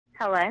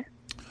Hello.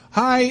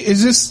 Hi,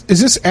 is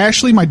this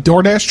Ashley, my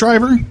DoorDash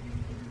driver?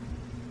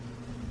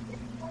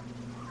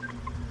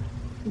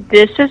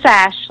 This is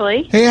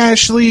Ashley. Hey,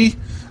 Ashley.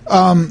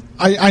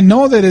 I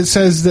know that it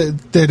says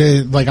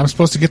that I'm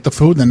supposed to get the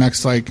food in the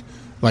next like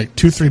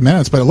 2-3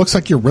 minutes, but it looks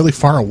like you're really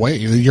far away.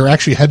 You're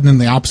actually heading in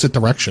the opposite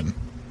direction.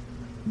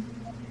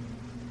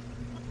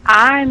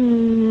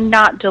 I'm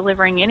not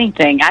delivering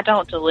anything. I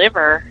don't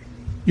deliver.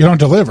 You don't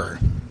deliver?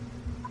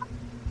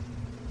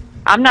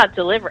 I'm not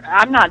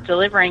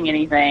delivering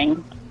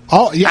anything.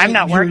 Oh, yeah. I'm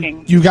not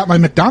working. You got my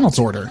McDonald's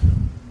order.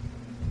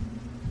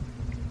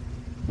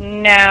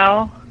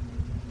 No,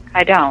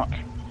 I don't.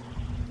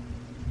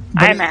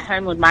 I'm at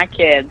home with my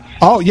kids.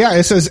 Oh, yeah,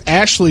 it says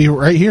Ashley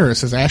right here. It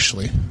says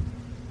Ashley.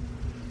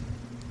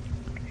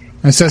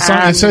 It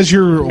says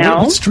you're...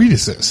 No. What street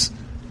is this?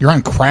 You're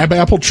on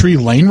Crabapple Tree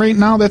Lane right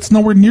now? That's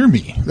nowhere near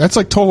me. That's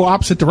like total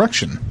opposite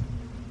direction.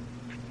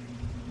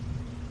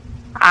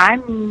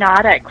 I'm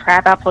not at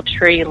Crabapple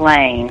Tree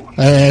Lane.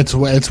 It's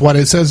what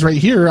it says right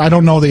here. I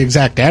don't know the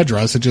exact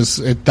address. That's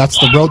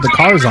the road the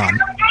car's on.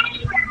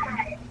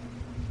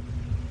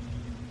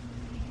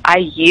 I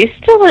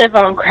used to live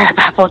on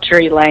Crabapple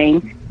Tree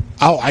Lane.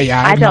 Oh,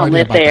 yeah. I don't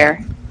live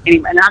there.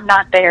 And I'm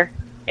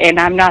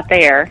not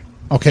there.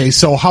 Okay,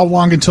 so how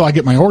long until I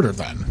get my order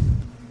then?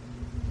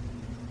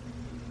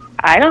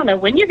 I don't know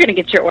when you're going to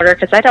get your order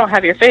because I don't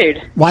have your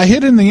food. Well, I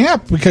hit in the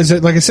app because,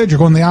 like I said, you're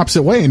going the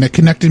opposite way, and it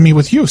connected me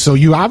with you, so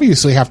you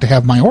obviously have to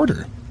have my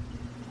order.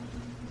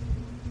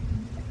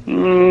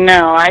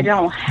 No, I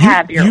don't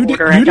have your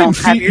order. You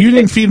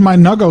didn't feed my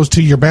nuggos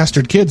to your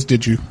bastard kids,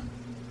 did you?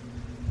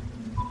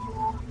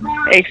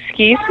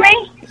 Excuse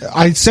me?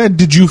 I said,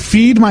 did you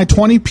feed my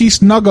 20-piece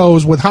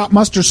nuggos with hot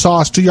mustard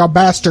sauce to your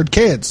bastard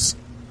kids?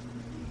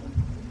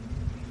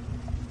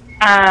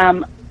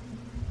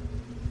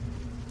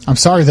 I'm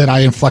sorry that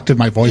I inflected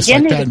my voice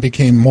like that and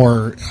became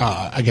more,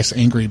 I guess,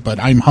 angry, but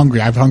I'm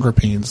hungry. I have hunger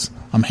pains.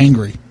 I'm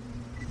hangry.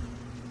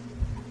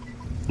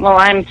 Well,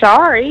 I'm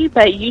sorry,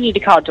 but you need to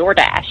call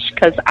DoorDash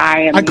because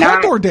I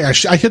called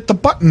DoorDash. I hit the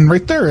button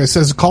right there. It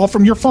says call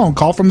from your phone.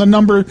 Call from the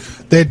number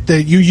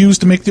that you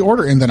used to make the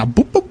order. And then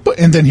boop, boop, boop,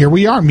 and then here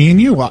we are, me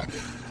and you.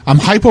 I'm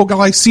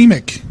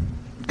hypoglycemic.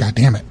 God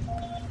damn it.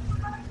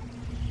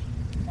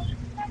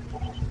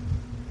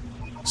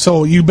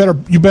 So you better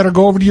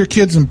go over to your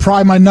kids and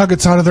pry my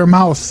nuggets out of their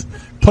mouth.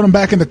 Put them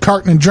back in the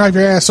carton and drive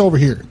your ass over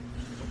here.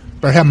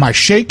 Better have my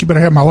shake. You better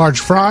have my large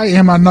fry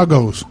and my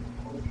nuggos.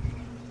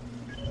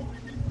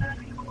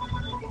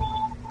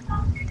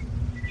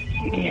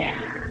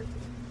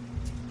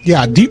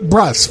 Yeah, deep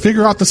breaths.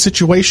 Figure out the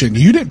situation.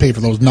 You didn't pay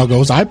for those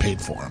nuggos. I paid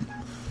for them.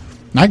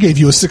 And I gave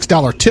you a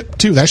 $6 tip,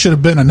 too. That should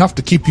have been enough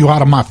to keep you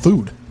out of my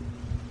food.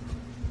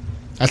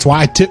 That's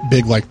why I tip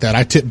big like that.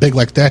 I tip big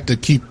like that to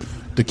keep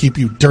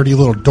you dirty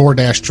little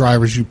DoorDash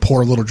drivers, you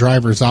poor little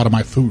drivers, out of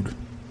my food.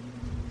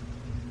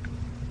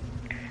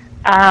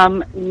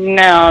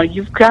 No,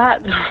 you've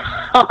got...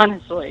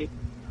 Honestly.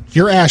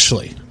 You're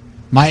Ashley.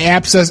 My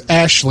app says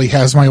Ashley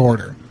has my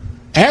order.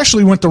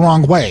 Ashley went the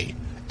wrong way.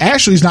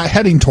 Ashley's not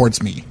heading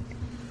towards me.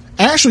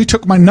 Ashley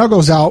took my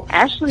nuggos out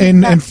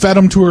and fed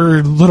them to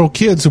her little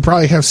kids who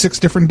probably have 6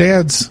 different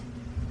dads.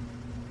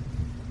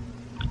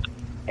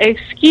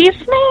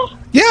 Excuse me?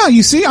 Yeah,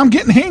 you see, I'm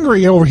getting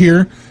hangry over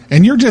here,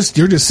 and you're just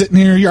sitting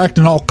here, you're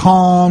acting all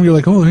calm. You're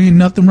like, oh, there ain't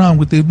nothing wrong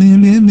with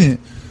it.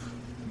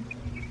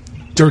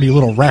 Dirty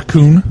little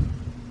raccoon.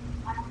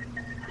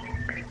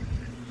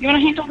 You want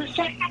to handle this,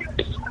 Jack?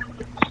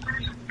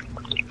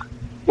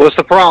 What's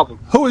the problem?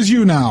 Who is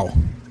you now?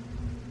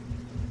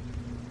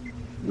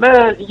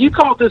 Man, you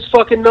called this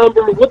fucking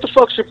number. What the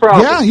fuck's your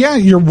problem? Yeah,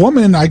 your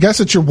woman. I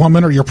guess it's your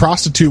woman or your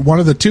prostitute, one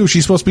of the two.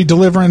 She's supposed to be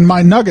delivering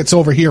my nuggets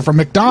over here from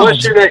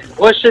McDonald's.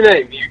 What's your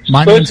name? You're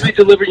supposed to be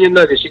delivering your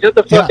nuggets. You got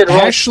the fucking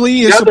wrong. Ashley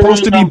is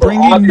supposed to be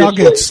bringing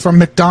nuggets from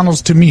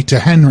McDonald's to me, to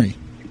Henry.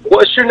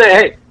 What's your name?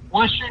 Hey,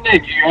 what's your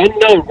name? You're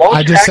unknown.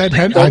 I just said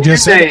Henry. I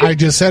just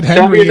said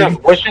Henry.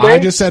 What's your name? I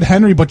just said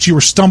Henry, but you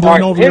were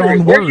stumbling over your own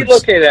words. Where are you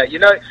located at? You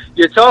know,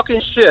 you're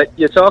talking shit.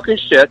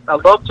 I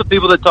love the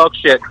people that talk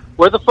shit.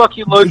 Where the fuck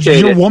you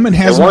located? Your woman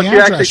has my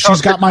address. She's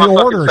got my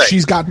order.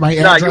 She's got my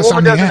address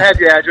on the app. Your woman doesn't have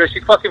your address.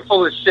 She's fucking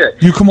full of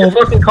shit. You come over.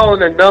 You're fucking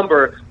calling a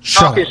number,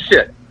 talking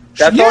shit.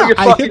 That's all you're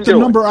fucking I hit the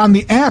number on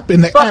the app,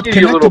 and the app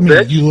connected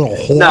me, you little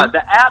whore. No,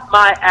 the app,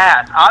 my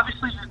ass.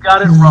 Obviously, you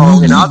got it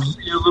wrong, and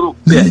obviously, you're a little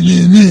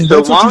bitch.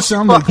 So why don't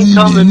you fucking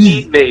come and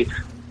meet me?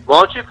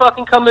 Why don't you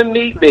fucking come and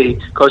meet me?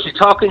 Because you're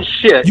talking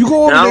shit. You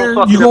go over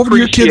there. You go over to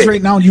your kids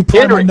right now, and you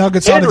pry my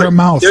nuggets out of their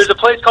mouth. There's a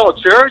place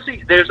called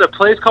Jersey. There's a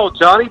place called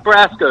Johnny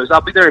Brasco's.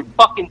 I'll be there in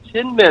fucking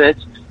 10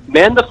 minutes.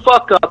 Man the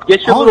fuck up.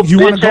 Get your little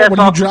bitch ass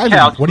off the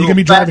couch. What are you going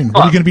to be driving?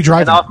 What are you going to be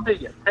driving? And I'll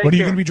see you. What are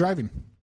you going to be driving?